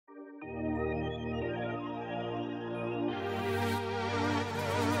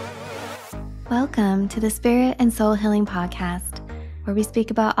Welcome to the Spirit and Soul Healing Podcast, where we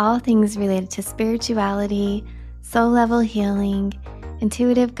speak about all things related to spirituality, soul level healing,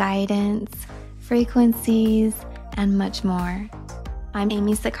 intuitive guidance, frequencies, and much more. I'm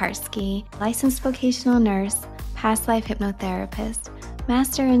Amy Sikarskie, licensed vocational nurse, past life hypnotherapist,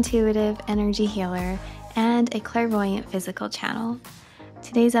 master intuitive energy healer, and a clairvoyant physical channel.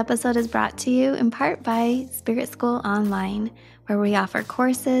 Today's episode is brought to you in part by Spirit School Online, where we offer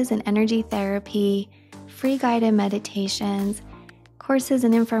courses in energy therapy, free guided meditations, courses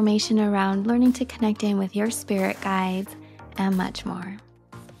and information around learning to connect in with your spirit guides, and much more.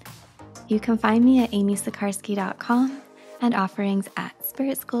 You can find me at amysikarskie.com and offerings at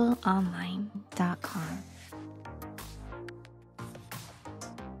spiritschoolonline.com.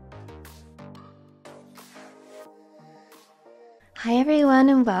 Hi everyone,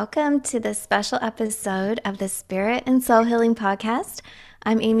 and welcome to this special episode of the Spirit and Soul Healing Podcast.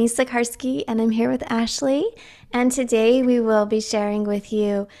 I'm Amy Sikarskie and I'm here with Ashley, and today we will be sharing with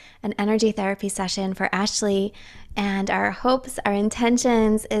you an energy therapy session for Ashley, and our hopes, our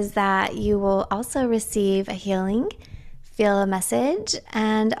intentions is that you will also receive a healing, feel a message,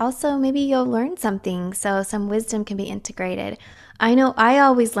 and also maybe you'll learn something, so some wisdom can be integrated. I know I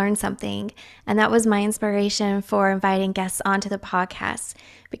always learn something, and that was my inspiration for inviting guests onto the podcast,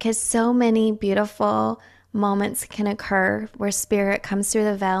 because so many beautiful moments can occur where spirit comes through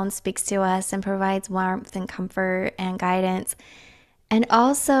the veil and speaks to us and provides warmth and comfort and guidance. And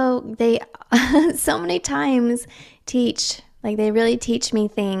also they so many times teach, like they really teach me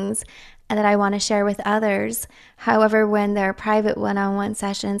things that I want to share with others. However, when they're private one-on-one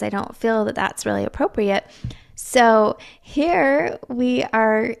sessions, I don't feel that that's really appropriate. So here we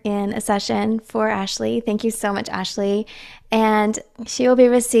are in a session for Ashley. Thank you so much, Ashley. And she will be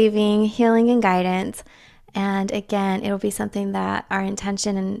receiving healing and guidance. And again, it'll be something that our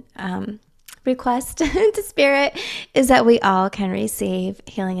intention and request to Spirit is that we all can receive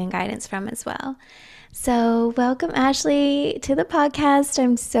healing and guidance from as well. So welcome, Ashley, to the podcast.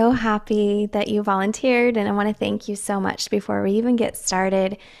 I'm so happy that you volunteered, and I want to thank you so much before we even get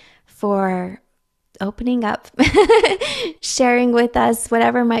started for opening up, sharing with us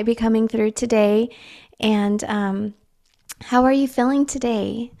whatever might be coming through today. And how are you feeling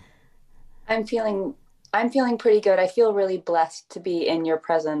today? I'm feeling pretty good. I feel really blessed to be in your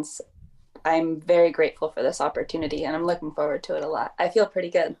presence. I'm very grateful for this opportunity, and I'm looking forward to it a lot. I feel pretty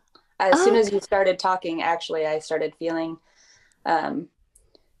good. As soon as you started talking, actually, I started feeling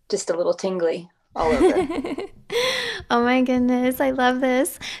just a little tingly all over. Oh my goodness, I love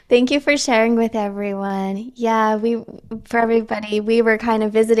this. Thank you for sharing with everyone. Yeah, for everybody, we were kind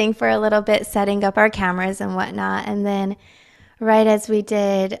of visiting for a little bit, setting up our cameras and whatnot. And then right as we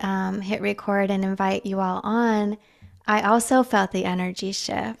did hit record and invite you all on, I also felt the energy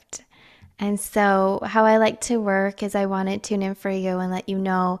shift. And so how I like to work is I want to tune in for you and let you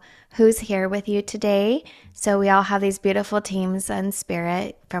know who's here with you today. So we all have these beautiful teams in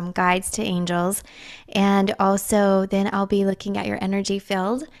spirit, from guides to angels. And also then I'll be looking at your energy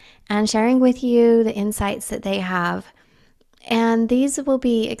field and sharing with you the insights that they have. And these will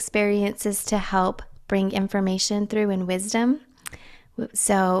be experiences to help bring information through in wisdom.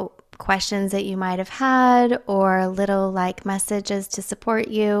 So questions that you might have had, or little like messages to support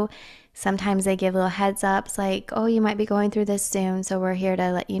you. Sometimes they give little heads ups like, oh, you might be going through this soon, so we're here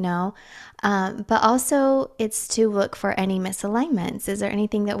to let you know. But also it's to look for any misalignments. Is there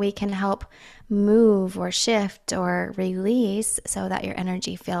anything that we can help move or shift or release so that your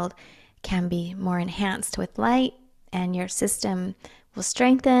energy field can be more enhanced with light and your system will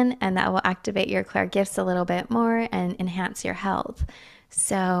strengthen, and that will activate your clair-gifts a little bit more and enhance your health.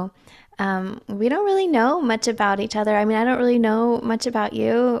 So we don't really know much about each other. I mean, I don't really know much about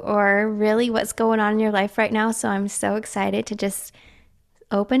you or really what's going on in your life right now. So I'm so excited to just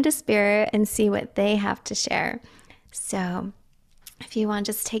open to Spirit and see what they have to share. So if you want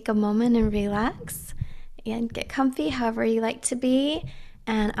to just take a moment and relax and get comfy, however you like to be,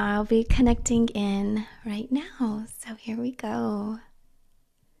 and I'll be connecting in right now. So here we go.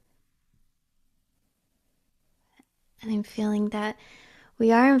 And I'm feeling that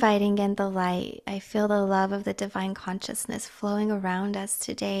we are inviting in the light. I feel the love of the divine consciousness flowing around us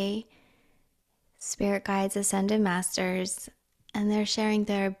today. Spirit guides, ascended masters, and they're sharing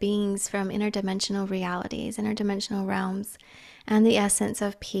their beings from interdimensional realities, interdimensional realms, and the essence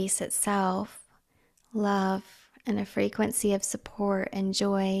of peace itself, love, and a frequency of support and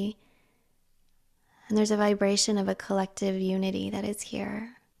joy. And there's a vibration of a collective unity that is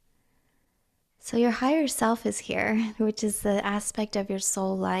here. So your higher self is here, which is the aspect of your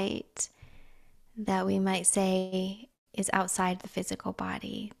soul light that we might say is outside the physical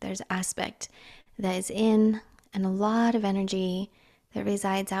body. There's aspect that is in, and a lot of energy that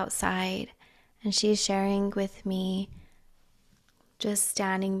resides outside. And she's sharing with me, just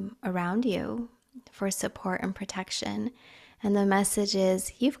standing around you for support and protection. And the message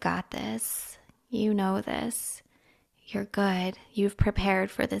is, you've got this. You know this. You're good. You've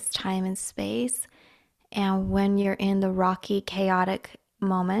prepared for this time and space. And when you're in the rocky, chaotic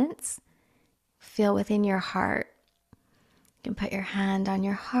moments, feel within your heart. You can put your hand on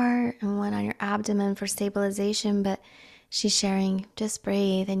your heart and one on your abdomen for stabilization, but she's sharing, just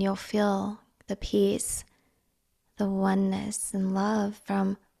breathe and you'll feel the peace, the oneness and love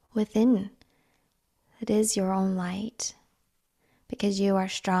from within. It is your own light, because you are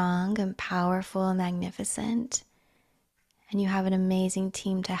strong and powerful and magnificent, and you have an amazing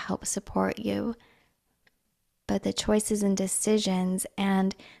team to help support you. But the choices and decisions,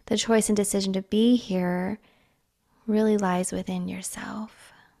 and the choice and decision to be here, really lies within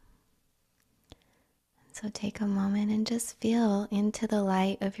yourself. So take a moment and just feel into the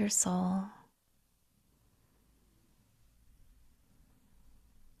light of your soul.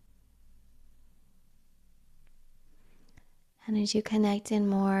 And as you connect in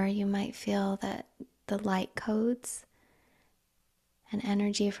more, you might feel that the light codes and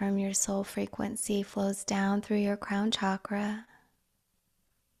energy from your soul frequency flows down through your crown chakra,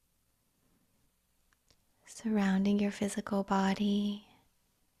 surrounding your physical body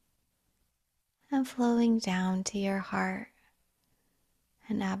and flowing down to your heart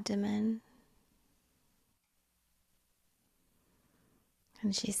and abdomen.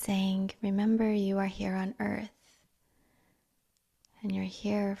 And she's saying, remember, you are here on earth, and you're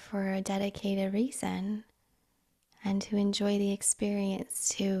here for a dedicated reason, and to enjoy the experience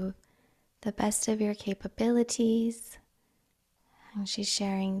to the best of your capabilities. And she's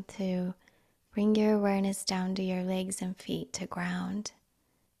sharing to bring your awareness down to your legs and feet to ground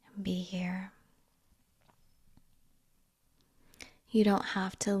and be here. You don't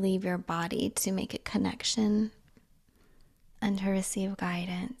have to leave your body to make a connection and to receive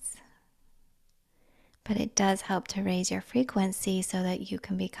guidance. But it does help to raise your frequency so that you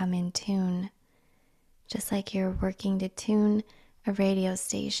can become in tune, just like you're working to tune a radio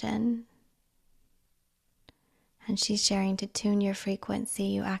station. And she's sharing to tune your frequency,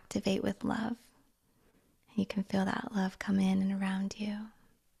 you activate with love. And you can feel that love come in and around you.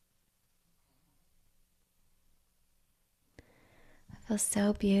 It feels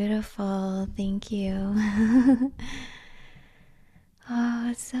so beautiful. Thank you. Oh,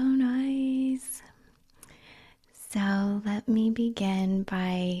 it's so nice. So let me begin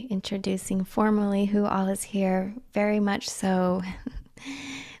by introducing formally who all is here. Very much so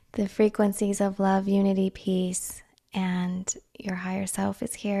the frequencies of love, unity, peace, and your higher self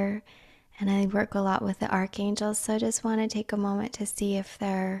is here. And I work a lot with the Archangels, so I just want to take a moment to see if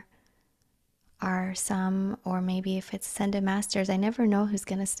there are some, or maybe if it's Ascended Masters. I never know who's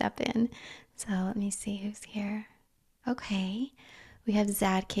going to step in. So let me see who's here. Okay, we have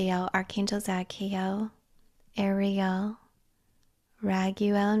Zadkiel, Archangel Zadkiel, Ariel,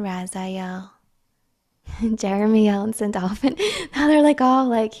 Raguel and Raziel, Jeremiel and Sandalphon. Now they're like all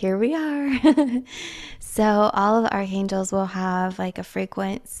like, here we are. So all of the archangels will have like a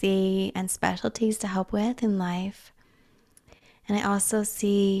frequency and specialties to help with in life. And I also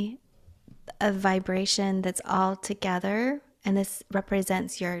see a vibration that's all together, and this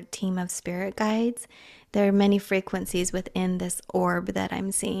represents your team of spirit guides. There are many frequencies within this orb that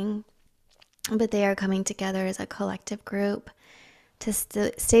I'm seeing, but they are coming together as a collective group to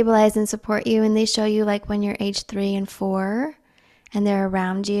stabilize and support you. And they show you like when you're age 3 and 4 and they're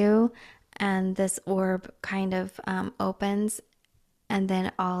around you, and this orb kind of opens, and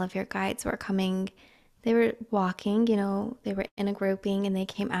then all of your guides were coming. They were walking, they were in a grouping, and they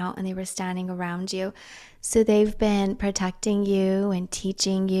came out and they were standing around you. So they've been protecting you and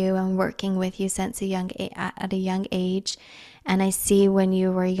teaching you and working with you since at a young age. And I see when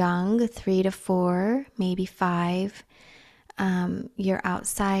you were young, 3 to 4, maybe 5, you're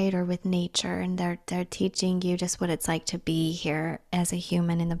outside or with nature, and they're teaching you just what it's like to be here as a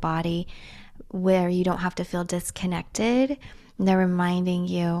human in the body, where you don't have to feel disconnected. They're reminding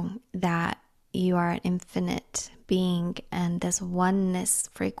you that you are an infinite being, and this oneness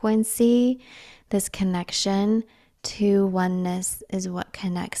frequency, this connection to oneness is what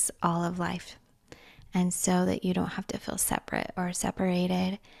connects all of life. And so that you don't have to feel separate or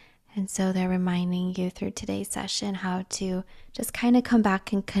separated. And so they're reminding you through today's session how to just kind of come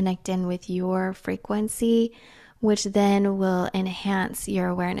back and connect in with your frequency, which then will enhance your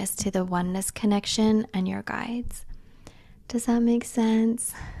awareness to the oneness connection and your guides. Does that make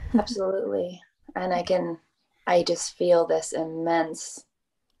sense? Absolutely. And I can I just feel this immense,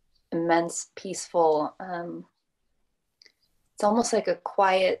 peaceful. It's almost like a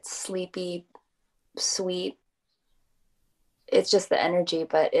quiet, sleepy, sweet. It's just the energy,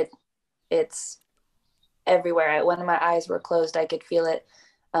 but it's everywhere. When my eyes were closed, I could feel it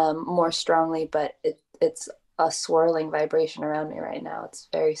more strongly, but it's a swirling vibration around me right now. It's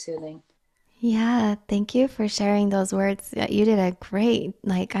very soothing. Yeah, thank you for sharing those words. Yeah, you did a great,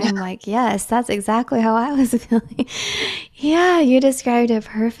 I'm like, yes, that's exactly how I was feeling. Yeah, you described it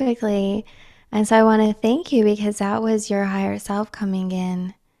perfectly. And so I want to thank you because that was your higher self coming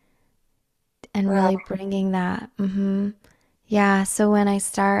in and Wow. really bringing that. Yeah, so when I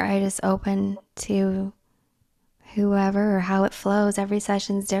start, I just open to whoever or how it flows. Every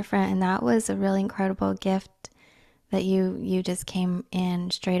session's different, and that was a really incredible gift that you just came in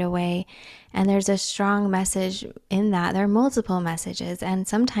straight away. And there's a strong message in that. There are multiple messages, and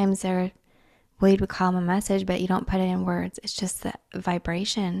sometimes they're what you would call them a message, but you don't put it in words. It's just the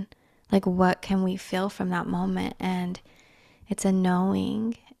vibration. Like, what can we feel from that moment? And it's a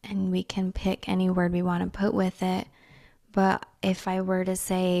knowing, and we can pick any word we want to put with it. But if I were to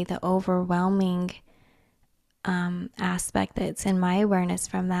say the overwhelming aspect that's in my awareness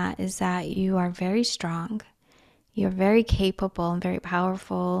from that is that you are very strong. You're very capable and very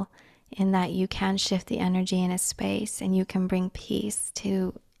powerful in that you can shift the energy in a space and you can bring peace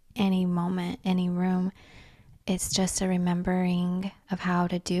to any moment, any room. It's just a remembering of how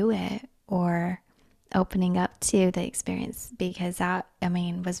to do it or opening up to the experience because that, I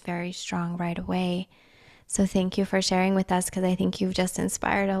mean, was very strong right away. So thank you for sharing with us because I think you've just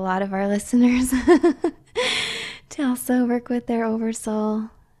inspired a lot of our listeners to also work with their oversoul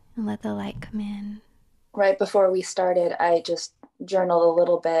and let the light come in. Right before we started, I just journaled a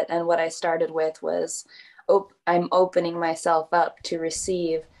little bit, and what I started with was I'm opening myself up to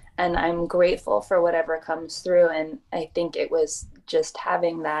receive, and I'm grateful for whatever comes through. And I think it was just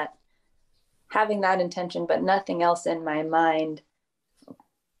having that intention, but nothing else in my mind,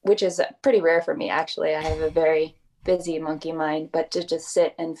 which is pretty rare for me actually. I have a very busy monkey mind, but to just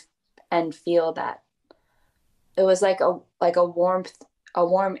sit and feel that it was like a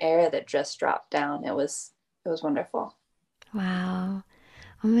warm air that just dropped down. It was wonderful. Wow.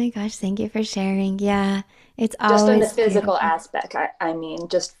 Oh my gosh, thank you for sharing. Yeah, it's Just in the always physical beautiful. aspect, I mean,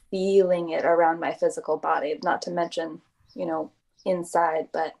 just feeling it around my physical body, not to mention, you know, inside,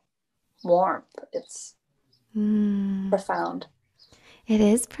 but warmth. It's Mm, profound. it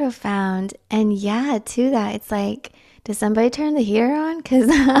is profound. And yeah, to that, it's like, did somebody turn the heater on? Because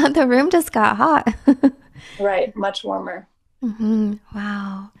the room just got hot. Right, much warmer.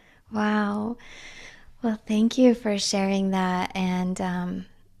 Wow. Wow. Well, thank you for sharing that. And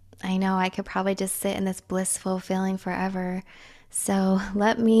I know I could probably just sit in this blissful feeling forever. So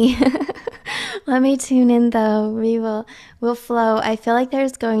let me let me tune in though. We'll flow. I feel like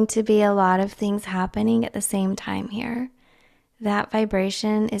there's going to be a lot of things happening at the same time here. That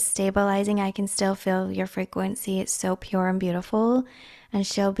vibration is stabilizing. I can still feel your frequency. It's so pure and beautiful. And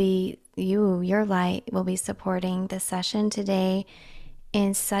your light will be supporting the session today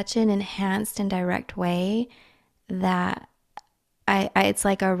in such an enhanced and direct way that it's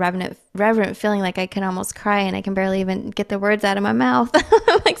like a reverent feeling like I can almost cry and I can barely even get the words out of my mouth.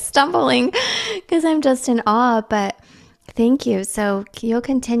 I'm like stumbling because I'm just in awe. But thank you. So you'll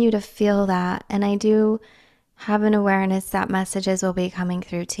continue to feel that. And I do have an awareness that messages will be coming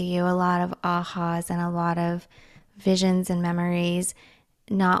through to you. A lot of ahas and a lot of visions and memories,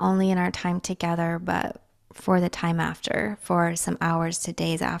 not only in our time together, but for the time after, for some hours to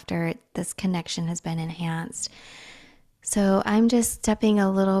days after this connection has been enhanced. So I'm just stepping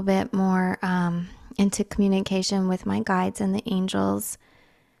a little bit more into communication with my guides and the angels.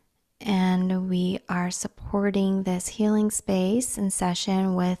 And we are supporting this healing space and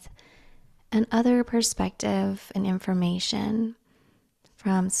session with another perspective and information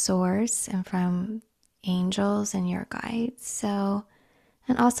from source and from angels and your guides. So,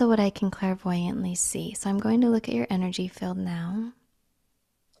 and also what I can clairvoyantly see. So I'm going to look at your energy field now.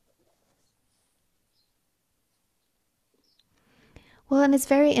 Well, and it's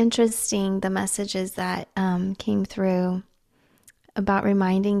very interesting the messages that came through about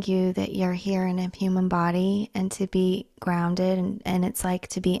reminding you that you're here in a human body and to be grounded and it's like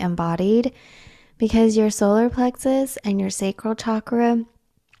to be embodied because your solar plexus and your sacral chakra,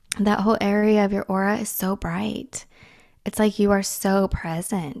 that whole area of your aura is so bright. It's like you are so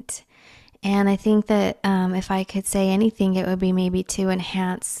present. And I think that if I could say anything, it would be maybe to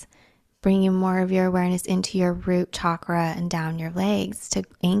enhance bringing more of your awareness into your root chakra and down your legs to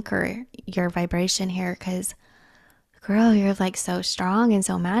anchor your vibration here because girl, you're like so strong and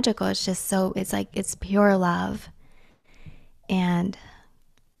so magical. It's just so, it's like, it's pure love. And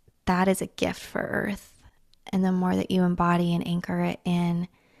that is a gift for Earth. And the more that you embody and anchor it in,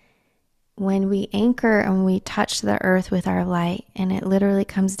 when we anchor and we touch the earth with our light and it literally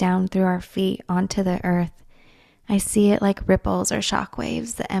comes down through our feet onto the earth, I see it like ripples or shock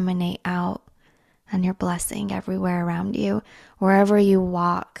waves that emanate out, and you're blessing everywhere around you. Wherever you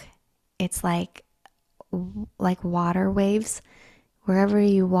walk, it's like water waves. Wherever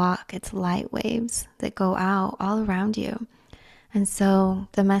you walk, it's light waves that go out all around you. And so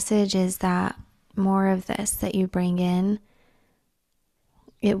the message is that more of this that you bring in,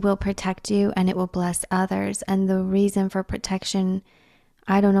 it will protect you and it will bless others. And the reason for protection,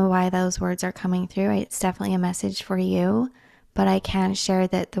 I don't know why those words are coming through. It's definitely a message for you, but I can share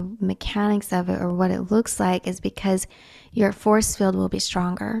that the mechanics of it or what it looks like is because your force field will be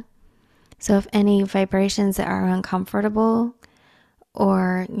stronger. So if any vibrations that are uncomfortable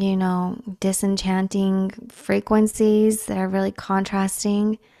or, disenchanting frequencies that are really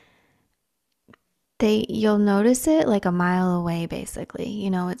contrasting, you'll notice it like a mile away basically.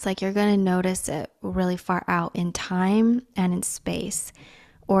 It's like you're going to notice it really far out in time and in space.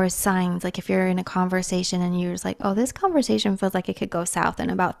 Or signs, like if you're in a conversation and you're just like, oh, this conversation feels like it could go south in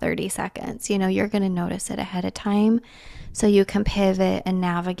about 30 seconds. You're going to notice it ahead of time so you can pivot and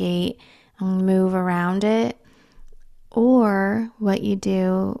navigate and move around it. Or what you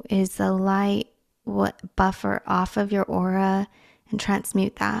do is the light what buffer off of your aura and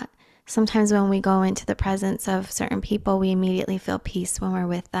transmute that. Sometimes when we go into the presence of certain people, we immediately feel peace when we're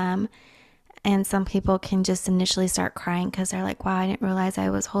with them. And some people can just initially start crying because they're like, wow, I didn't realize I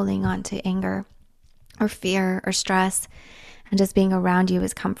was holding on to anger or fear or stress. And just being around you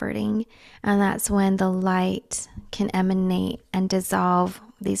is comforting. And that's when the light can emanate and dissolve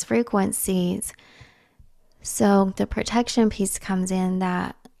these frequencies. So the protection piece comes in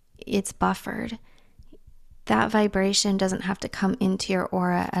that it's buffered. That vibration doesn't have to come into your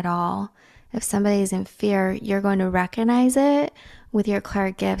aura at all. If somebody's in fear, you're going to recognize it with your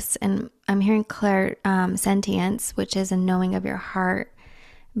clair-gifts. And I'm hearing clair sentience, which is a knowing of your heart.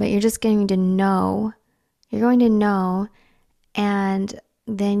 But you're just going to know. You're going to know, and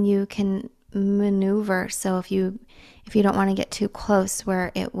then you can maneuver. So if you don't want to get too close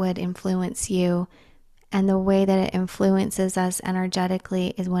where it would influence you, and the way that it influences us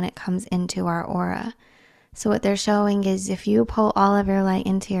energetically is when it comes into our aura. So what they're showing is if you pull all of your light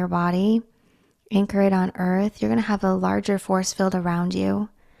into your body, anchor it on earth, you're going to have a larger force field around you.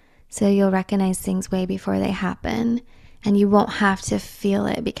 So you'll recognize things way before they happen. And you won't have to feel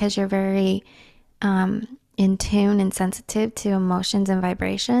it because you're very in tune and sensitive to emotions and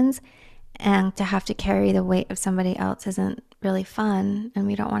vibrations. And to have to carry the weight of somebody else isn't really fun. And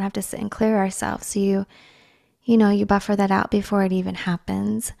we don't want to have to sit and clear ourselves. So you buffer that out before it even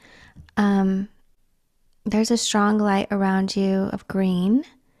happens. There's a strong light around you of green.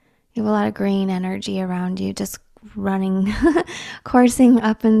 You have a lot of green energy around you, just running, coursing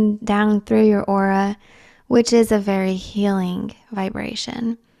up and down through your aura, which is a very healing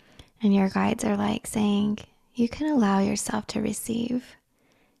vibration. And your guides are like saying, you can allow yourself to receive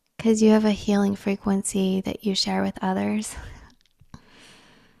because you have a healing frequency that you share with others.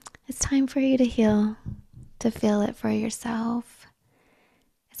 It's time for you to heal, to feel it for yourself.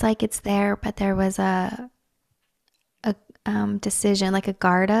 It's like it's there, but there was a decision, like a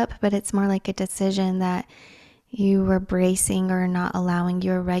guard up, but it's more like a decision that you were bracing or not allowing,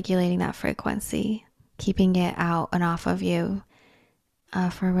 you were regulating that frequency, keeping it out and off of you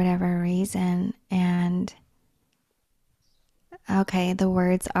for whatever reason. And okay, the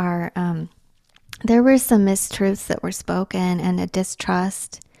words are, there were some mistruths that were spoken and a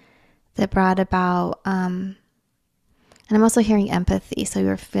distrust that brought about, and I'm also hearing empathy. So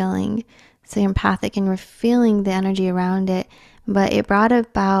you're feeling, so you're empathic and you're feeling the energy around it, but it brought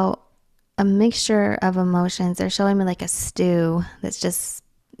about a mixture of emotions. They're showing me like a stew that's just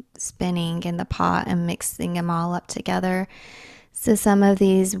spinning in the pot and mixing them all up together. So some of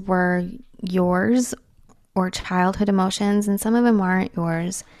these were yours or childhood emotions, and some of them aren't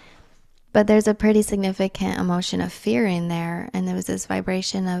yours. But there's a pretty significant emotion of fear in there. And there was this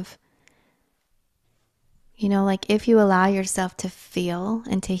vibration of, like if you allow yourself to feel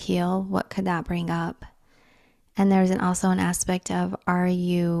and to heal, what could that bring up? And there's also an aspect of, are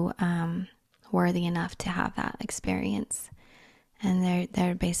you worthy enough to have that experience? And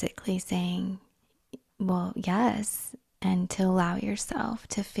they're basically saying, well, yes, and to allow yourself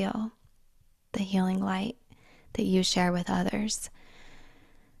to feel the healing light that you share with others.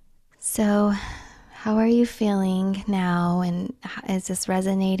 So how are you feeling now? And is this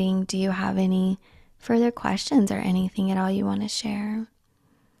resonating? Do you have any further questions or anything at all you want to share.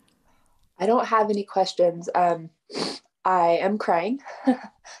 I don't have any questions. I am crying.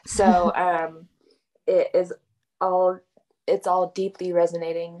 So it is all it's all deeply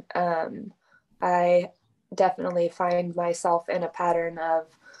resonating. I definitely find myself in a pattern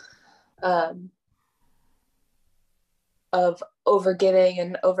um, of overgiving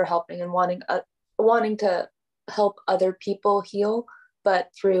and overhelping and wanting to help other people heal, but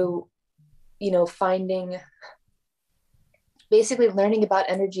through finding basically learning about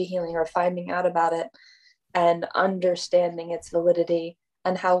energy healing or finding out about it and understanding its validity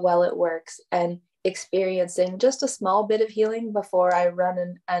and how well it works and experiencing just a small bit of healing before I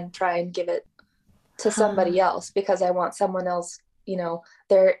run and try and give it to somebody else because I want someone else,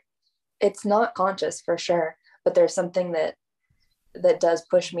 there it's not conscious for sure, but there's something that does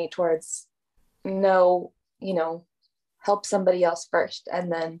push me towards no, help somebody else first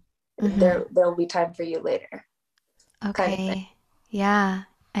and then Mm-hmm. there'll be time for you later kind of thing. Okay. Yeah,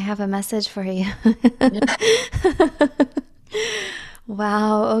 I have a message for you.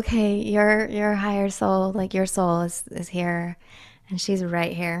 Wow, okay. Your higher soul, like your soul is here and she's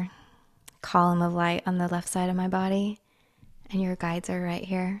right here. Column of light on the left side of my body and your guides are right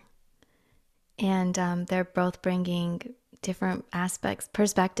here. And they're both bringing different aspects,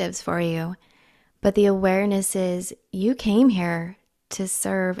 perspectives for you. But the awareness is you came here to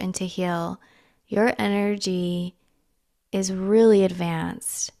serve and to heal. Your energy is really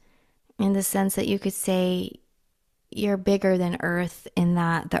advanced in the sense that you could say you're bigger than Earth in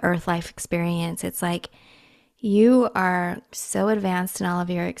that the Earth life experience. It's like you are so advanced in all of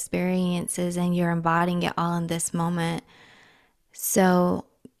your experiences and you're embodying it all in this moment. So,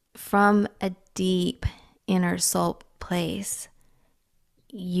 from a deep inner soul place,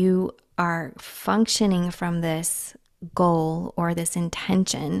 you are functioning from this goal or this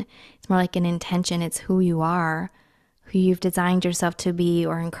intention. It's more like an intention, it's who you are, who you've designed yourself to be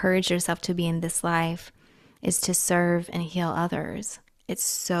or encouraged yourself to be in this life is to serve and heal others. It's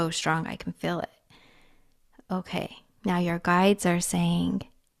so strong, I can feel it. Okay, now your guides are saying,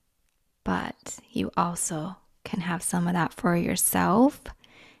 but you also can have some of that for yourself.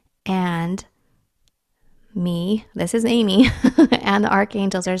 And me, this is Amy, and the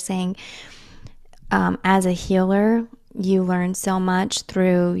archangels are saying, as a healer, you learn so much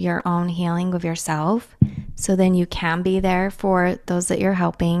through your own healing of yourself. So then you can be there for those that you're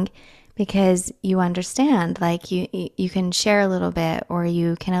helping because you understand, like you can share a little bit or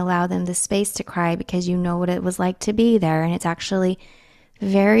you can allow them the space to cry because you know what it was like to be there. And it's actually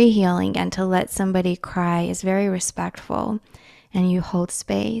very healing. And to let somebody cry is very respectful and you hold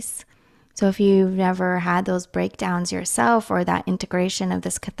space. So if you've never had those breakdowns yourself or that integration of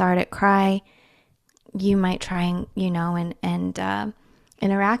this cathartic cry, you might try and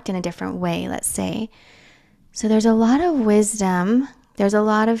interact in a different way, let's say. So there's a lot of wisdom, there's a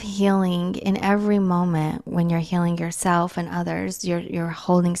lot of healing in every moment when you're healing yourself and others. You're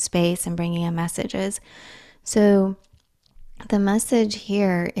holding space and bringing in messages. So the message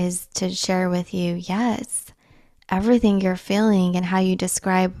here is to share with you, yes, everything you're feeling and how you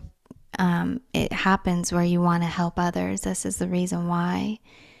describe it happens where you want to help others. This is the reason why.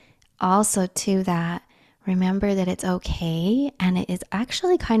 Also, to that, remember that it's okay and it is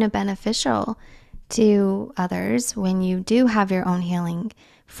actually kind of beneficial to others when you do have your own healing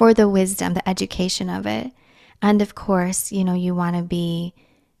for the wisdom, the education of it. And of course, you want to be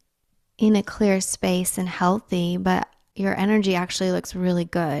in a clear space and healthy, but your energy actually looks really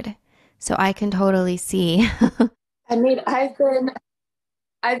good. So I can totally see. I mean,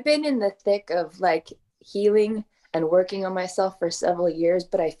 I've been in the thick of like healing and working on myself for several years,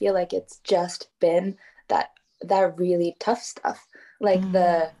 but I feel like it's just been that that really tough stuff. Like Mm,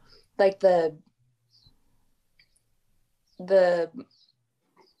 the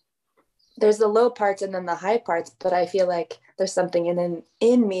there's the low parts and then the high parts, but I feel like there's something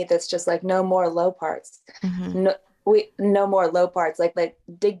in me that's just like no more low parts. mm-hmm. No more low parts. Like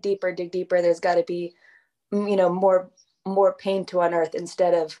dig deeper, dig deeper. There's got to be more pain to unearth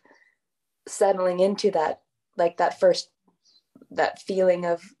instead of settling into that like that feeling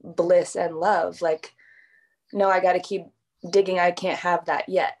of bliss and love. Like, no, I got to keep digging. I can't have that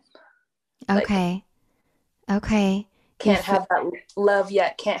yet. Like, Okay. Okay. You can't f- have that love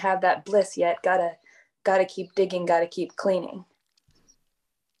yet. Can't have that bliss yet. Gotta keep digging. Gotta keep cleaning.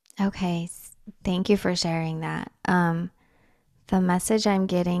 okay. Thank you for sharing that. The message I'm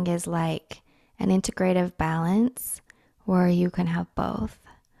getting is like an integrative balance where you can have both.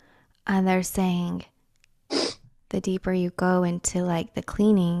 And they're saying the deeper you go into like the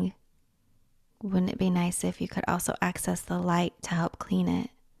cleaning, wouldn't it be nice if you could also access the light to help clean it?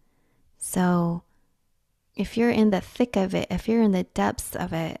 So if you're in the thick of it, if you're in the depths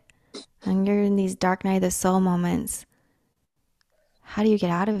of it, and you're in these dark night of the soul moments, how do you get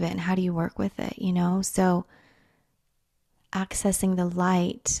out of it and how do you work with it, you know? So accessing the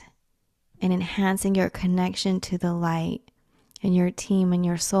light and enhancing your connection to the light and your team and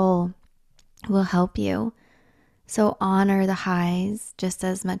your soul will help you. So honor the highs just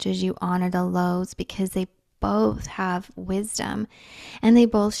as much as you honor the lows, because they both have wisdom and they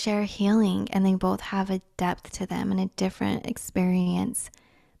both share healing and they both have a depth to them and a different experience.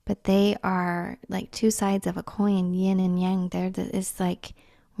 But they are like two sides of a coin, yin and yang. It's like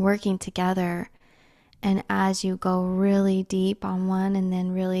working together. And as you go really deep on one and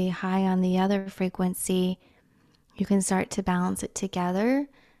then really high on the other frequency, you can start to balance it together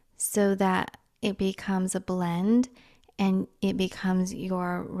so that it becomes a blend and it becomes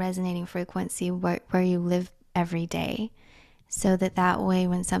your resonating frequency where you live every day. So that way,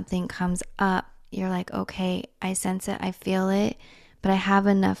 when something comes up, you're like, okay, I sense it, I feel it, but I have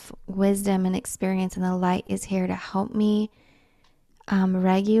enough wisdom and experience, and the light is here to help me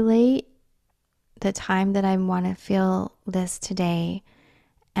regulate the time that I want to feel this today,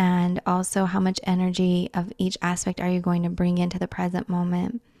 and also how much energy of each aspect are you going to bring into the present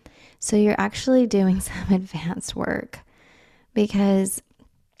moment. So you're actually doing some advanced work, because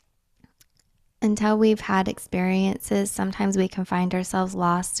until we've had experiences, sometimes we can find ourselves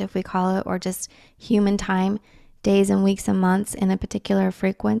lost, if we call it, or just human time, days and weeks and months in a particular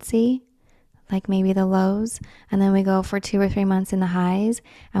frequency, like maybe the lows, and then we go for 2 or 3 months in the highs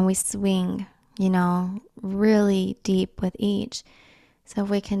and we swing, you know, really deep with each. So if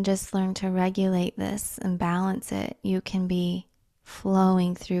we can just learn to regulate this and balance it, you can be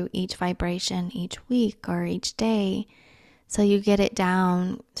flowing through each vibration each week or each day. So you get it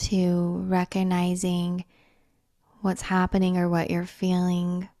down to recognizing what's happening or what you're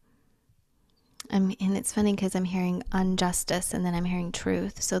feeling. And it's funny because I'm hearing injustice and then I'm hearing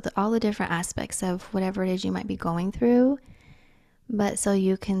truth. So all the different aspects of whatever it is you might be going through. But so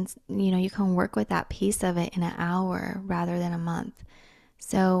you can work with that piece of it in an hour rather than a month.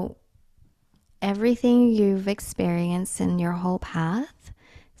 So everything you've experienced in your whole path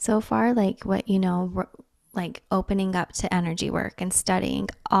so far, like what, like opening up to energy work and studying,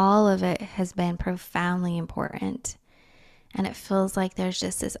 all of it has been profoundly important. And it feels like there's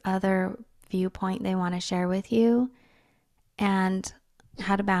just this other viewpoint they want to share with you, and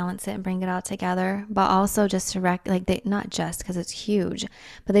how to balance it and bring it all together, but also just to not just because it's huge,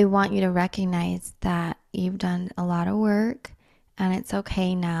 but they want you to recognize that you've done a lot of work and it's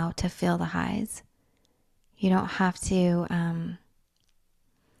okay now to feel the highs. You don't have to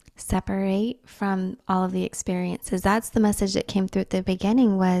separate from all of the experiences. That's the message that came through at the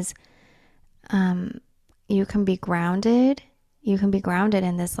beginning was you can be grounded. You can be grounded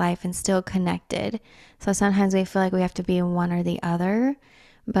in this life and still connected. So sometimes we feel like we have to be in one or the other,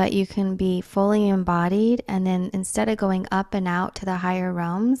 but you can be fully embodied. And then instead of going up and out to the higher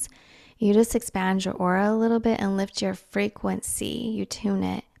realms, you just expand your aura a little bit and lift your frequency. You tune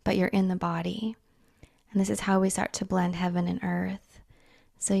it, but you're in the body. And this is how we start to blend heaven and earth.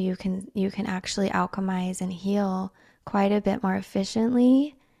 So you can actually alchemize and heal quite a bit more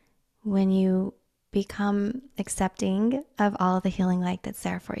efficiently when you become accepting of all the healing light that's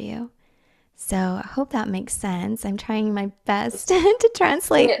there for you. So I hope that makes sense. I'm trying my best to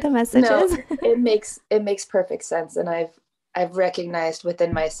translate the No, messages. it makes perfect sense, and I've recognized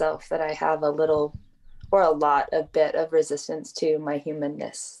within myself that I have a little or a lot of bit of resistance to my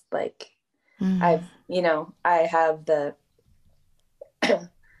humanness. Like I have the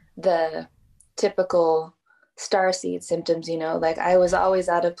typical starseed symptoms, like I was always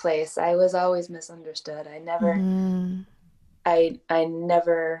out of place. I was always misunderstood. I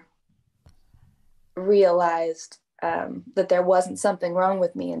never realized that there wasn't something wrong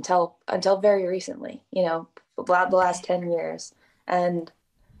with me until very recently, the last 10 years. And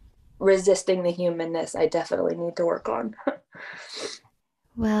resisting the humanness, I definitely need to work on.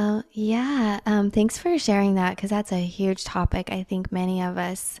 Well, yeah. Thanks for sharing that, because that's a huge topic. I think many of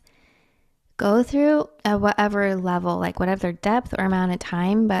us go through at whatever level, like whatever depth or amount of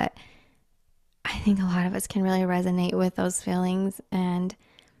time. But I think a lot of us can really resonate with those feelings, and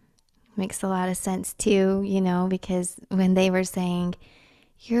makes a lot of sense too, because when they were saying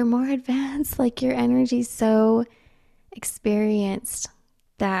you're more advanced, like your energy's so experienced,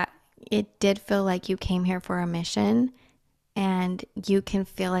 that it did feel like you came here for a mission, and you can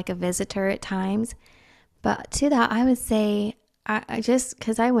feel like a visitor at times. But to that, I would say, I just,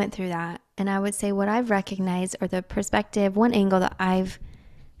 because I went through that, and I would say what I've recognized, or the perspective, one angle that I've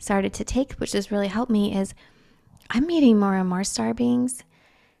started to take, which has really helped me, is I'm meeting more and more star beings.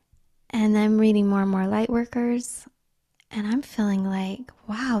 And I'm reading more and more light workers. And I'm feeling like,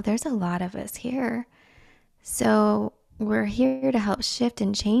 wow, there's a lot of us here. So we're here to help shift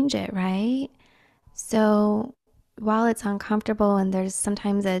and change it, right? So while it's uncomfortable and there's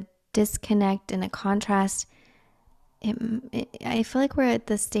sometimes a disconnect and a contrast, I feel like we're at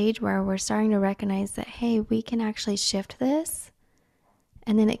the stage where we're starting to recognize that, hey, we can actually shift this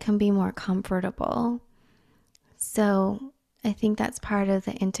and then it can be more comfortable. So I think that's part of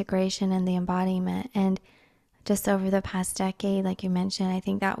the integration and the embodiment. And just over the past decade, like you mentioned, I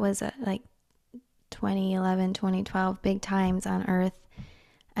think that was like 2011, 2012, big times on Earth.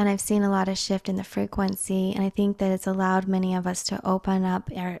 And I've seen a lot of shift in the frequency. And I think that it's allowed many of us to open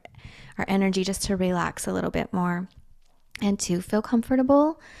up our energy just to relax a little bit more and to feel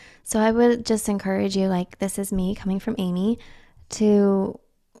comfortable. So I would just encourage you, like, this is me coming from Amy, to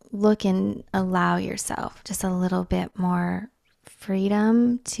look and allow yourself just a little bit more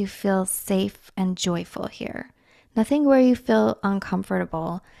freedom to feel safe and joyful here. Nothing where you feel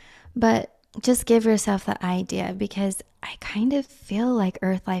uncomfortable, but just give yourself the idea, because I kind of feel like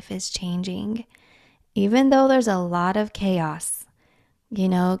Earth life is changing. Even though there's a lot of chaos,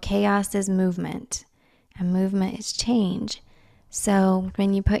 chaos is movement and movement is change. So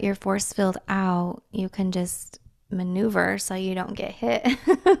when you put your force field out, you can just maneuver so you don't get hit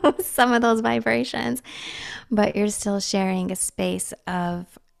with some of those vibrations, but you're still sharing a space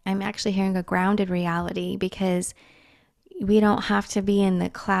of, I'm actually hearing a grounded reality, because we don't have to be in the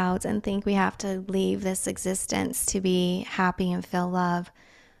clouds and think we have to leave this existence to be happy and feel love.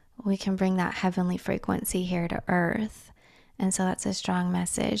 We can bring that heavenly frequency here to earth. And so that's a strong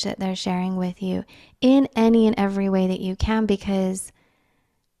message that they're sharing with you in any and every way that you can, because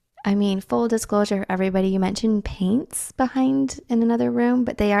I mean, full disclosure, everybody, you mentioned paints behind in another room,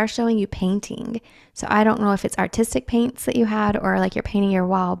 but they are showing you painting. So I don't know if it's artistic paints that you had or like you're painting your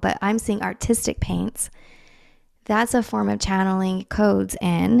wall, but I'm seeing artistic paints. That's a form of channeling codes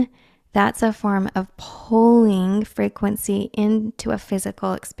in. That's a form of pulling frequency into a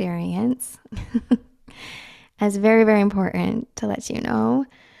physical experience. That's very, very important to let you know.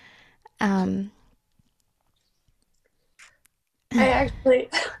 Um, I actually,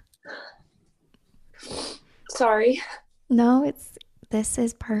 sorry. no, this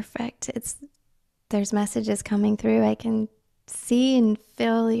is perfect. There's messages coming through. I can see and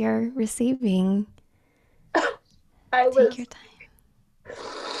feel you're receiving. I Take your was, time.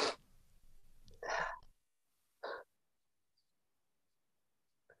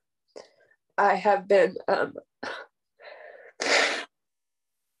 I have been, um,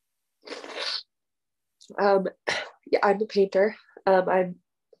 yeah, I'm a painter. I'm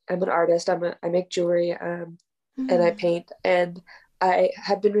an artist. I make jewelry, and I Mm. paint. And I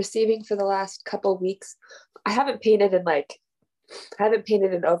have been receiving for the last couple weeks. I haven't painted in like, I haven't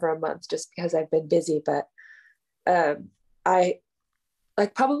painted in over a month just because I've been busy. But I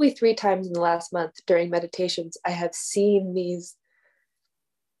like probably 3 times in the last month during meditations, I have seen these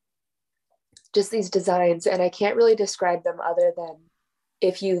designs, and I can't really describe them other than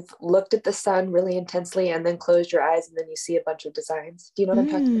if you've looked at the sun really intensely and then closed your eyes and then you see a bunch of designs. Do you know what I'm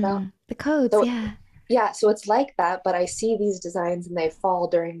talking about? The codes, So yeah. yeah, so it's like that, but I see these designs and they fall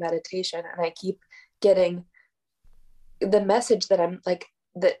during meditation, and I keep getting the message that I'm like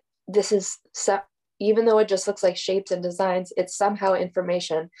that this is even though it just looks like shapes and designs, it's somehow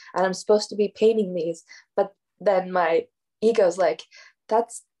information, and I'm supposed to be painting these, but then my ego's like,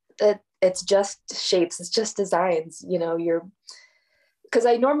 that's it, it's just shapes, it's just designs, you're because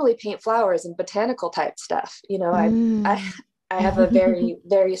I normally paint flowers and botanical type stuff. I Mm. I have a very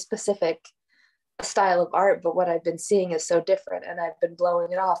very specific style of art, but what I've been seeing is so different, and I've been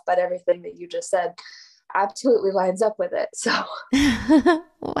blowing it off. But everything that you just said absolutely lines up with it. So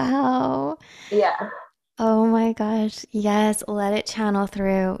Wow. yeah, Oh my gosh. Yes, let it channel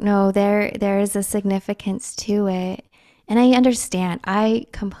through. No, there is a significance to it. And I understand. I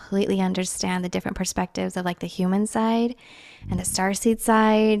completely understand the different perspectives of like the human side and the starseed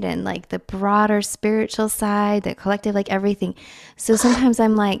side and like the broader spiritual side, the collective, like everything. So sometimes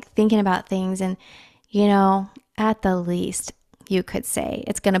I'm like thinking about things and, at the least, you could say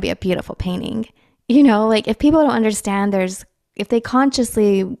it's going to be a beautiful painting. Like if people don't understand, if they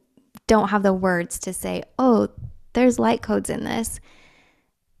consciously don't have the words to say, oh, there's light codes in this,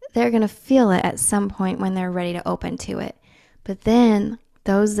 they're going to feel it at some point when they're ready to open to it. But then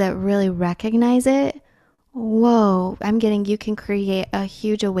those that really recognize it, whoa, you can create a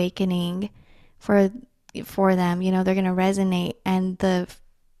huge awakening for for them. They're going to resonate, and the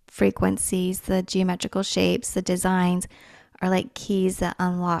frequencies, the geometrical shapes, the designs are like keys that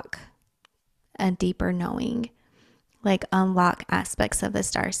unlock a deeper knowing. like unlock aspects of the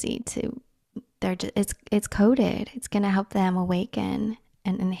starseed to they're just, it's coded. It's going to help them awaken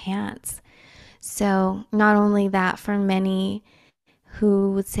and enhance. So not only that, for many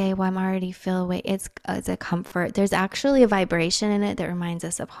who would say, well, I'm already feel away, it's a comfort. There's actually a vibration in it that reminds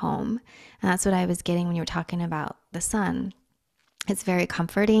us of home. And that's what I was getting when you were talking about the sun. It's very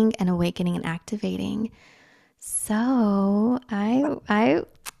comforting and awakening and activating. So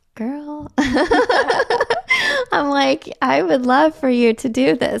girl, I'm like, I would love for you to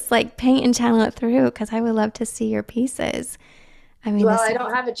do this, like paint and channel it through, because I would love to see your pieces. I mean, Well, this I is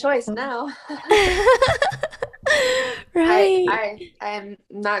don't have a choice now. I right. I I'm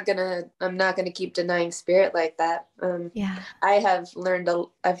not gonna keep denying spirit like that. Yeah. I've learned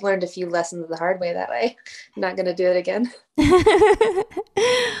a few lessons the hard way that way. I'm not gonna do it again.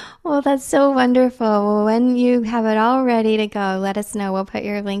 Well, that's so wonderful. Well, when you have it all ready to go, let us know. We'll put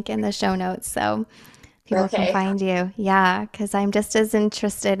your link in the show notes so people can Okay. find you. Yeah, because I'm just as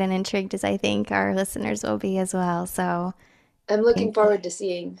interested and intrigued as I think our listeners will be as well. So I'm looking thank you. forward to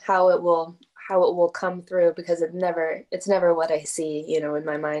seeing how it will come through because it's never what I see, in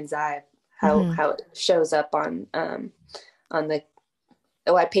my mind's eye, Hmm. how it shows up on the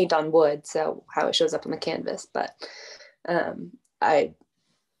oh, I paint on wood, so how it shows up on the canvas. But um I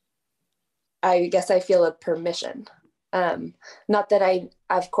I guess I feel a permission. Not that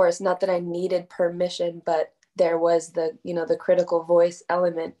of course, not that I needed permission, but there was the critical voice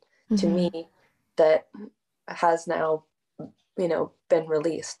element to Hmm. me that has now, been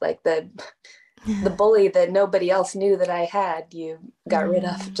released. Like the bully that nobody else knew that I had, you got rid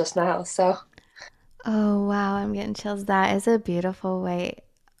of Mm. just now. So Oh, wow. I'm getting chills. That is a beautiful way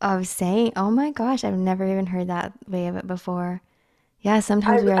of saying, oh my gosh, I've never even heard that way of it before. Yeah,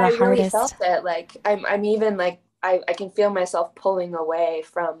 sometimes we are I the really hardest. felt it. Like I'm even like I can feel myself pulling away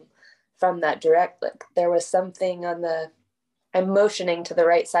from that direct. Like there was something I'm motioning to the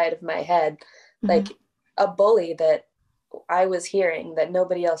right side of my head, Hmm. like a bully that I was hearing that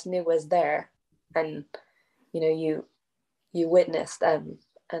nobody else knew was there, and you witnessed and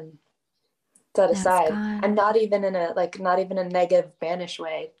set Now it's aside, and gone. not even a negative banish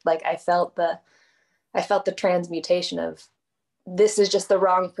way. Like I felt the transmutation of this is just the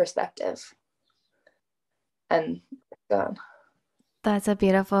wrong perspective, and gone. That's a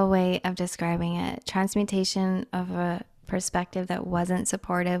beautiful way of describing it. Transmutation of a perspective that wasn't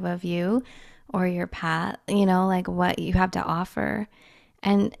supportive of you or your path, like what you have to offer.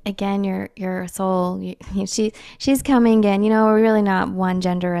 And again, your soul, she's coming in. We're really not one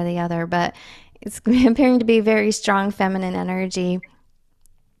gender or the other, but it's appearing to be very strong feminine energy.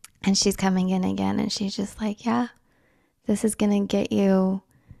 And she's coming in again, and she's just like, yeah, this is gonna get you.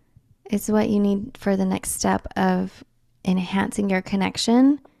 It's what you need for the next step of enhancing your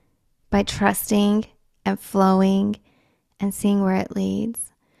connection by trusting and flowing and seeing where it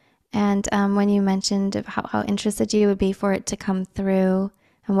leads. And when you mentioned of how interested you would be for it to come through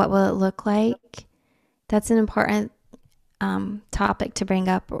and what will it look like, that's an important topic to bring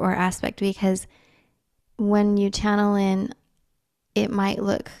up or aspect because when you channel in, it might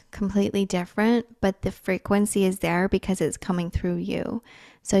look completely different, but the frequency is there because it's coming through you.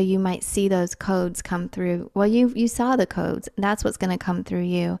 So you might see those codes come through. Well, you saw the codes. That's what's going to come through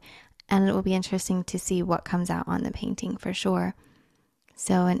you. And it will be interesting to see what comes out on the painting for sure.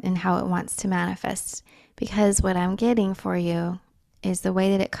 So, and how it wants to manifest. Because what I'm getting for you is the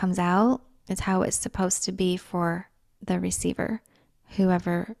way that it comes out is how it's supposed to be for the receiver,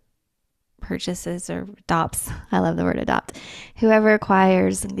 whoever purchases or adopts. I love the word adopt. Whoever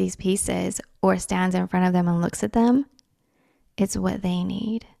acquires these pieces or stands in front of them and looks at them, it's what they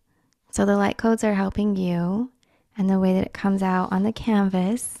need. So the light codes are helping you, and the way that it comes out on the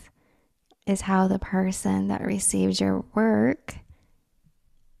canvas is how the person that receives your work,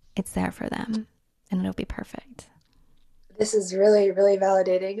 it's there for them, and it'll be perfect. This is really, really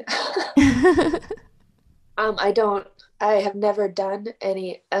validating. I don't. I have never done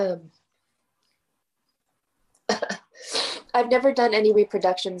any. I've never done any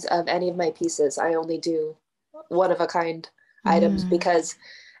reproductions of any of my pieces. I only do one of a kind items Mm, because,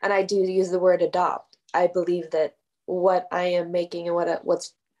 and I do use the word adopt. I believe that what I am making and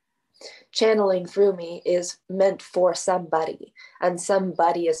what's channeling through me is meant for somebody, and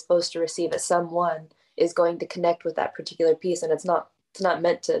somebody is supposed to receive it. Someone is going to connect with that particular piece, and it's not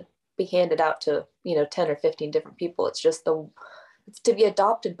meant to be handed out to 10 or 15 different people. It's to be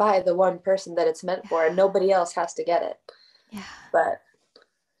adopted by the one person that it's meant for, and nobody else has to get it. yeah. But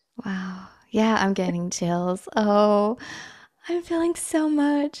Wow. Yeah, I'm getting chills. Oh, I'm feeling so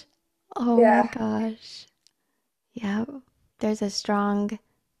much. Oh my yeah, gosh. Yeah. There's a strong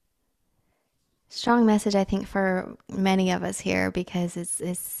Strong message, I think, for many of us here because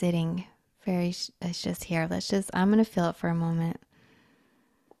it's sitting very, it's just here. I'm going to feel it for a moment.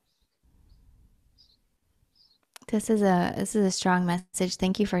 This is a strong message.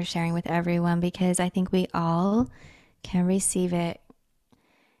 Thank you for sharing with everyone because I think we all can receive it.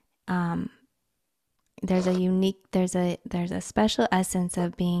 Um, there's a special essence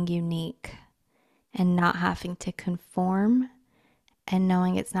of being unique and not having to conform and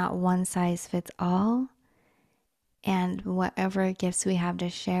knowing it's not one size fits all. And whatever gifts we have to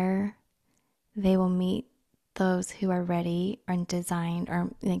share, they will meet those who are ready and designed, or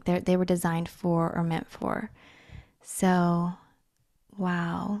like they were designed for or meant for. So,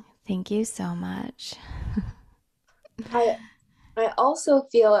 wow, thank you so much. I I also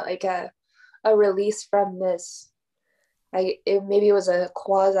feel like a release from this. Maybe it was a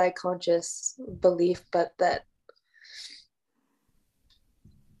quasi conscious belief, but that,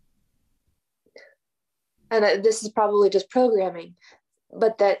 and this is probably just programming,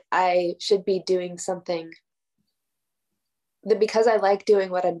 but that I should be doing something, that because I like doing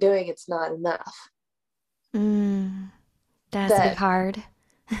what I'm doing, it's not enough. Mm, that has to be That, hard.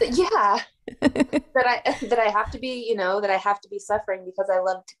 yeah, that I have to be, that I have to be suffering because I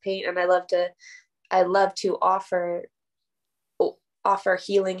love to paint and I love to offer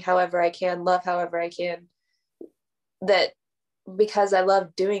healing however I can, love however I can. That because I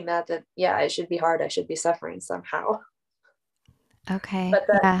love doing that, that yeah, it should be hard. I should be suffering somehow. Okay, But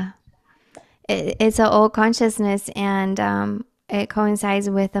that yeah. It's an old consciousness, and it coincides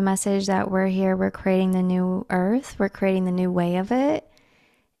with the message that we're here, we're creating the new earth, we're creating the new way of it.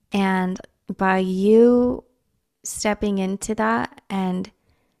 And by you stepping into that and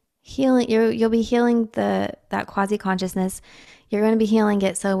healing, you'll be healing that quasi consciousness. You're going to be healing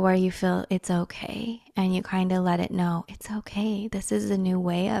it so where you feel it's okay and you kind of let it know it's okay. This is a new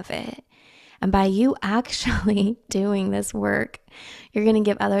way of it. And by you actually doing this work, you're going to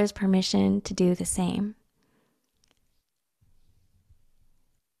give others permission to do the same.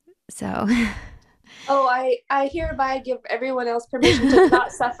 So, oh, I hereby give everyone else permission to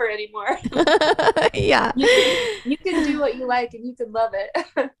not suffer anymore. yeah. You can do what you like and you can love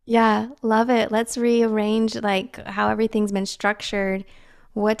it. Yeah, love it. Let's rearrange like how everything's been structured.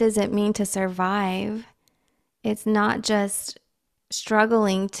 What does it mean to survive? It's not just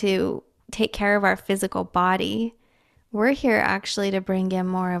struggling to take care of our physical body. We're here actually to bring in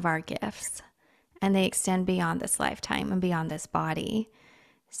more of our gifts, and they extend beyond this lifetime and beyond this body.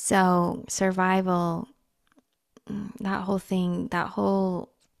 So, survival, that whole thing, that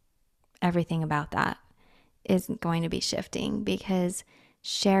whole everything about that is going to be shifting because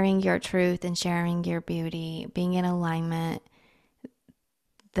sharing your truth and sharing your beauty, being in alignment,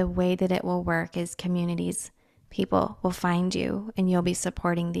 the way that it will work is communities. People will find you and you'll be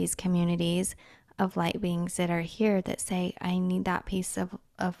supporting these communities of light beings that are here that say, I need that piece of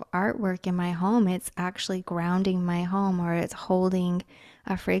artwork in my home. It's actually grounding my home, or it's holding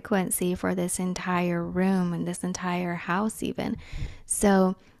a frequency for this entire room and this entire house, even.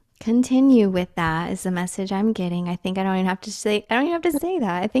 So continue with that is the message I'm getting. I think I don't even have to say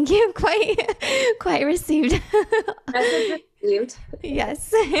that. I think you quite received. Message received.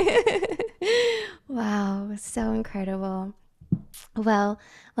 Yes. Wow, so incredible. Well,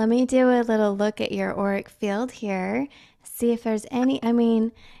 let me do a little look at your auric field here. See if there's any. I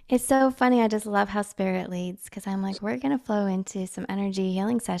mean, it's so funny. I just love how spirit leads because I'm like, we're going to flow into some energy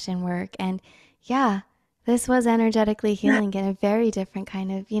healing session work. And yeah, this was energetically healing in a very different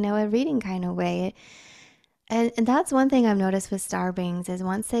kind of, a reading kind of way. And that's one thing I've noticed with star beings is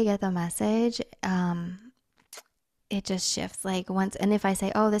once they get the message, it just shifts like once. And if I say,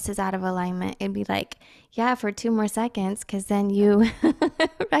 oh, this is out of alignment, it'd be like, yeah, for 2 more seconds, because then you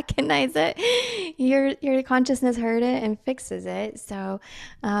recognize it, your consciousness heard it and fixes it. So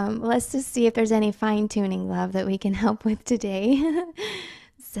let's just see if there's any fine tuning, love, that we can help with today.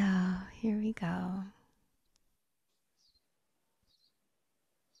 So here we go.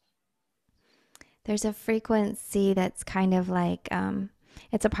 There's a frequency that's kind of like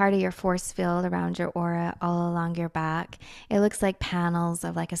it's a part of your force field around your aura all along your back. It looks like panels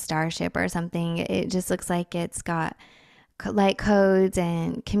of like a starship or something. It just looks like it's got light codes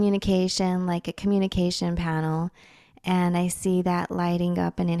and communication, like a communication panel. And I see that lighting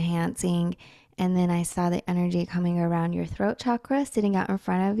up and enhancing. And then I saw the energy coming around your throat chakra sitting out in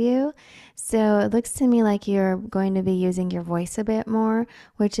front of you. So it looks to me like you're going to be using your voice a bit more,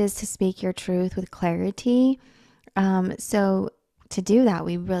 which is to speak your truth with clarity. So to do that,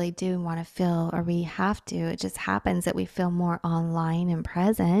 we really do want to feel, or we have to. It just happens that we feel more online and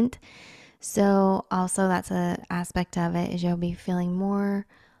present. So also that's a aspect of it is you'll be feeling more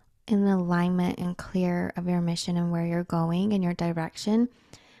in alignment and clear of your mission and where you're going and your direction.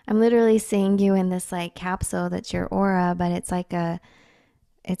 I'm literally seeing you in this like capsule that's your aura, but it's like a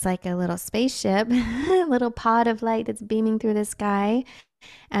little spaceship, a little pod of light that's beaming through the sky,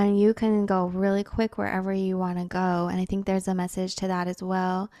 and you can go really quick wherever you want to go. And I think there's a message to that as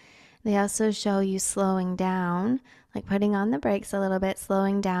well. They also show you slowing down, like putting on the brakes a little bit,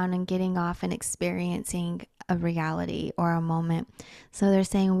 slowing down and getting off and experiencing a reality or a moment. So they're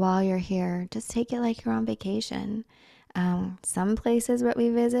saying while you're here, just take it like you're on vacation. Some places that we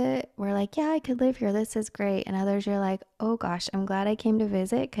visit, we're like, yeah, I could live here. This is great. And others, you're like, oh gosh, I'm glad I came to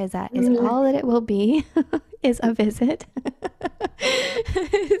visit because that is Mhm. all that it will be is a visit.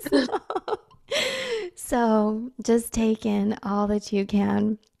 so, so just take in all that you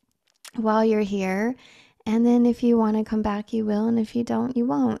can while you're here. And then if you want to come back, you will. And if you don't, you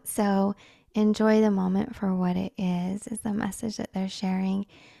won't. So enjoy the moment for what it is the message that they're sharing.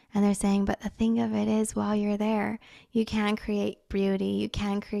 And they're saying, but the thing of it is, while you're there, you can create beauty, you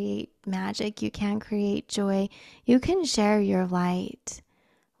can create magic, you can create joy, you can share your light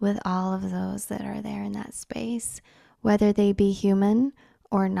with all of those that are there in that space, whether they be human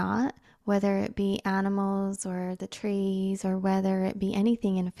or not, whether it be animals or the trees, or whether it be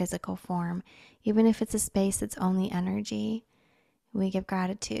anything in physical form, even if it's a space that's only energy. We give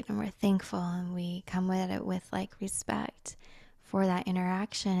gratitude and we're thankful and we come with it with like respect for that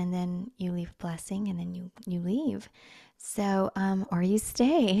interaction, and then you leave blessing, and then you leave. So or you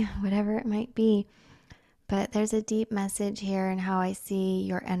stay, whatever it might be. But there's a deep message here, and how I see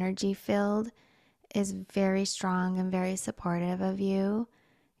your energy field is very strong and very supportive of you.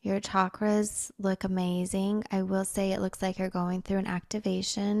 Your chakras look amazing. I will say it looks like you're going through an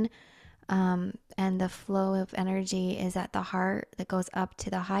activation, and the flow of energy is at the heart that goes up to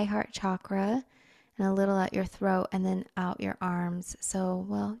the high heart chakra and a little at your throat and then out your arms. So,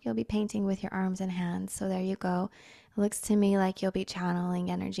 well, you'll be painting with your arms and hands. So, there you go. It looks to me like you'll be channeling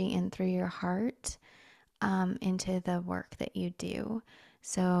energy in through your heart, into the work that you do.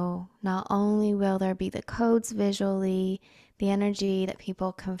 So, not only will there be the codes visually, the energy that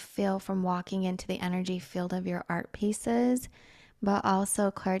people can feel from walking into the energy field of your art pieces, but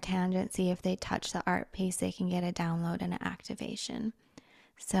also clairtangency. If they touch the art piece, they can get a download and an activation.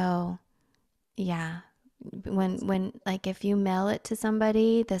 So, yeah, when like if you mail it to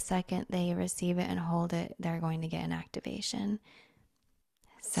somebody, the second they receive it and hold it, they're going to get an activation.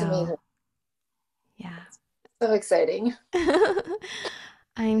 It's So, amazing. yeah. So exciting.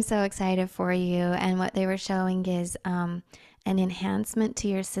 I'm so excited for you. And what they were showing is an enhancement to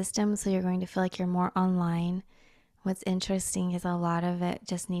your system. So you're going to feel like you're more online. What's interesting is a lot of it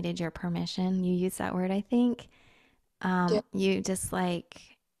just needed your permission. You use that word, I think. Yeah. You just like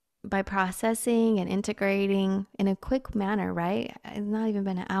by processing and integrating in a quick manner, right? It's not even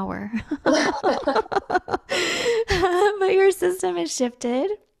been an hour. But your system is shifted.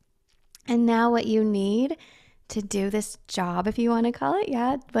 And now, what you need to do this job, if you want to call it,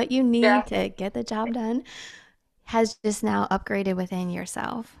 yeah, what you Yeah. need to get the job done has just now upgraded within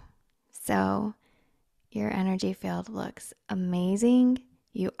yourself. So, your energy field looks amazing.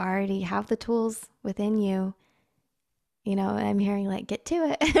 You already have the tools within you. You know, I'm hearing like, get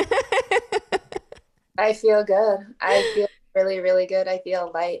to it. I feel good. I feel really, really good. I feel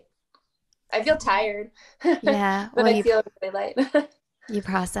light. I feel tired, Yeah, but well, I feel really light. you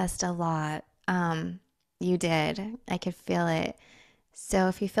processed a lot. You did. I could feel it. So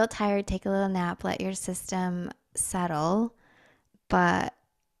if you feel tired, take a little nap, let your system settle. But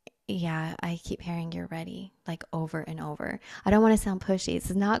yeah, I keep hearing you're ready, like over and over. I don't want to sound pushy. This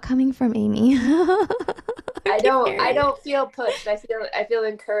is not coming from Amy. I keep I hearing. don't feel pushed. I feel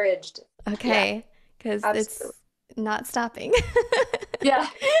encouraged. Yeah, Okay, because absolutely. it's not stopping. Yeah.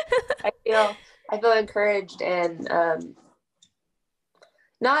 I feel encouraged and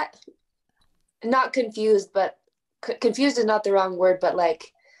not not confused, but confused is not the wrong word, but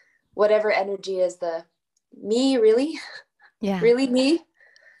like whatever energy is the me really, Yeah. really me.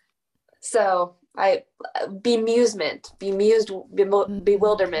 So I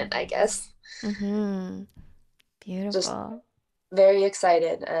bewilderment, I guess. Mm-hmm. Just Beautiful. very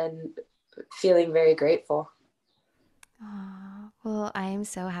excited and feeling very grateful. Aw, well, I am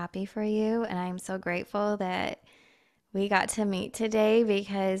so happy for you, and I'm so grateful that we got to meet today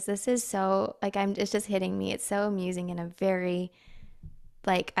because this is so like it's just hitting me. It's so amusing and a very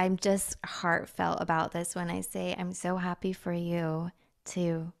like I'm just heartfelt about this when I say I'm so happy for you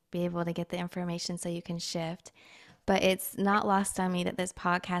to be able to get the information so you can shift. but it's not lost on me that this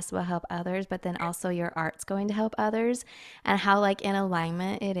podcast will help others, but then also your art's going to help others, and how like in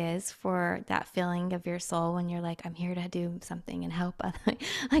alignment it is for that feeling of your soul when you're like, I'm here to do something and help other,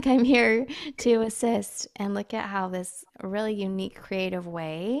 like I'm here to assist. And look at how this really unique creative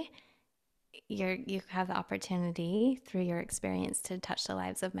way you have the opportunity through your experience to touch the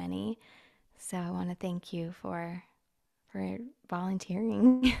lives of many. So I want to thank you for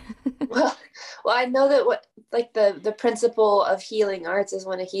volunteering. Well, well, I know that what like the principle of healing arts is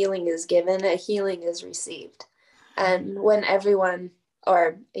when a healing is given, a healing is received. And when everyone,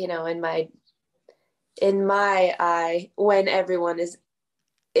 or in my eye, when everyone is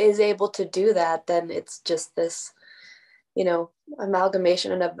able to do that, then it's just this,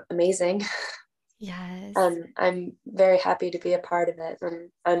 amalgamation of amazing. Yes. And I'm very happy to be a part of it. And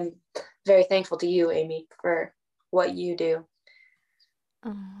I'm very thankful to you, Amy, for what you do.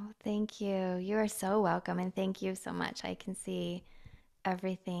 Oh, thank you. You are so welcome. And thank you so much. I can see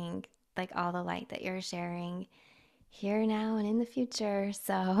everything, like all the light that you're sharing here now and in the future.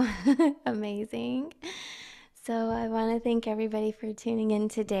 So amazing. So I want to thank everybody for tuning in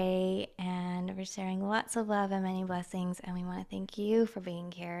today and for sharing lots of love and many blessings. And we want to thank you for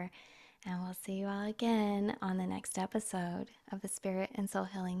being here. And we'll see you all again on the next episode of the Spirit and Soul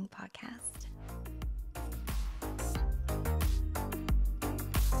Healing Podcast.